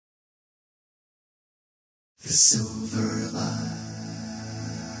The Silverlight.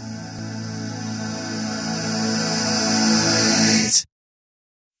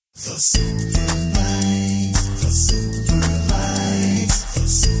 The Silverlight. The Silverlight. The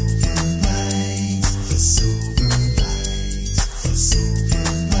Silverlight. The Silverlight. The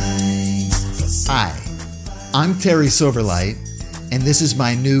Silverlight. Hi, I'm Terry Silverlight, and this is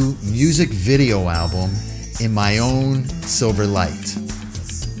my new music video album in my own Silverlight.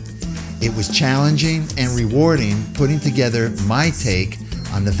 It was challenging and rewarding putting together my take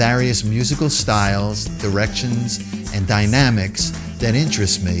on the various musical styles, directions, and dynamics that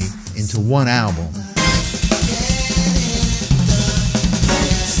interest me into one album.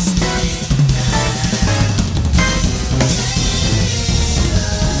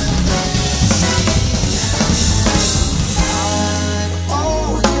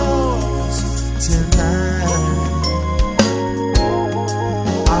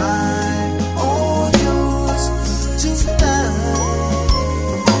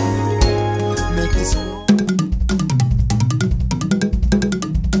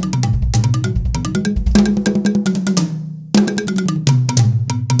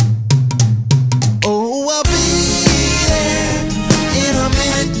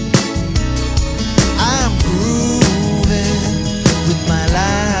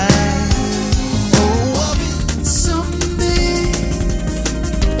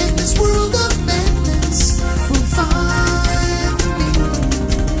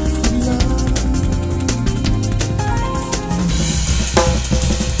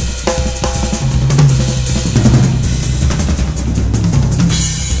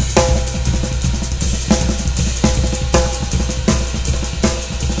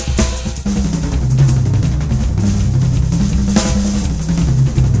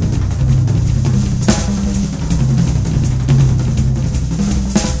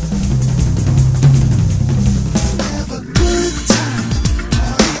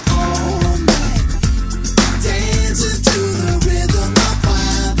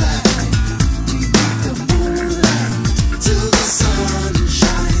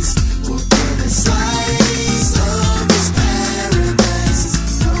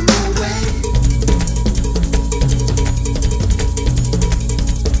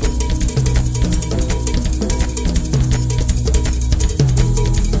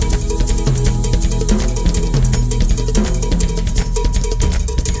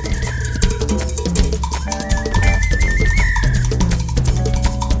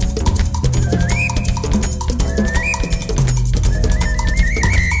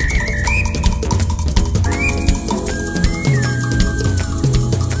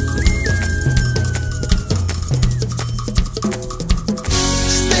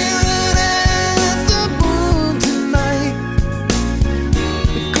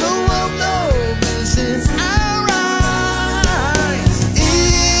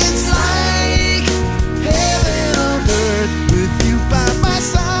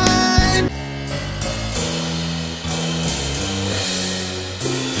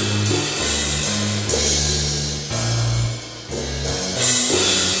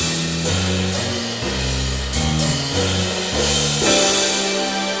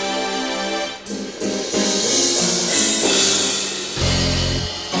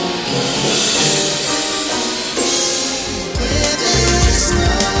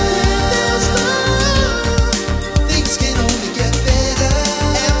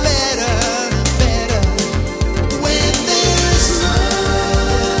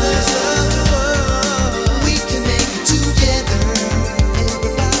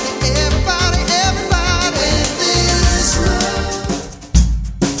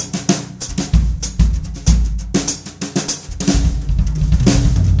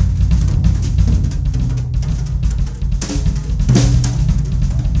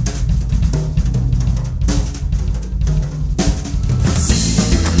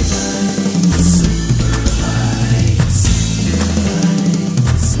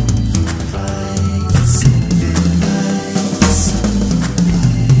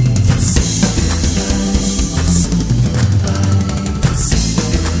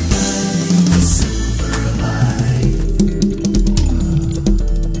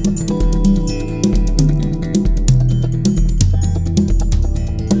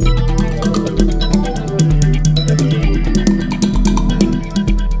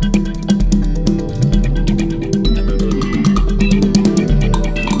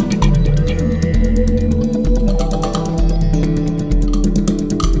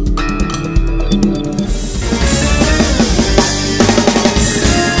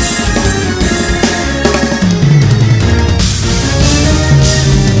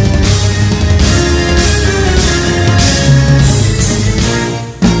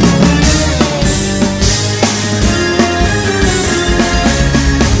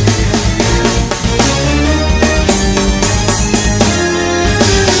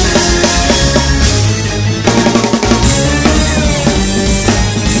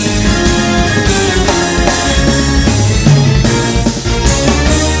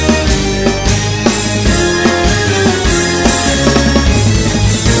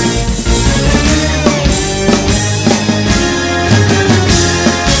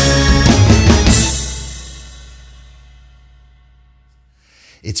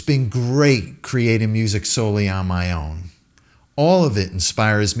 been great creating music solely on my own. All of it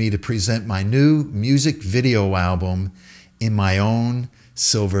inspires me to present my new music video album in my own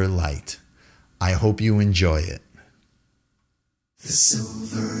silver light. I hope you enjoy it. The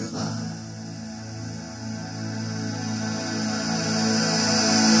Silver Light.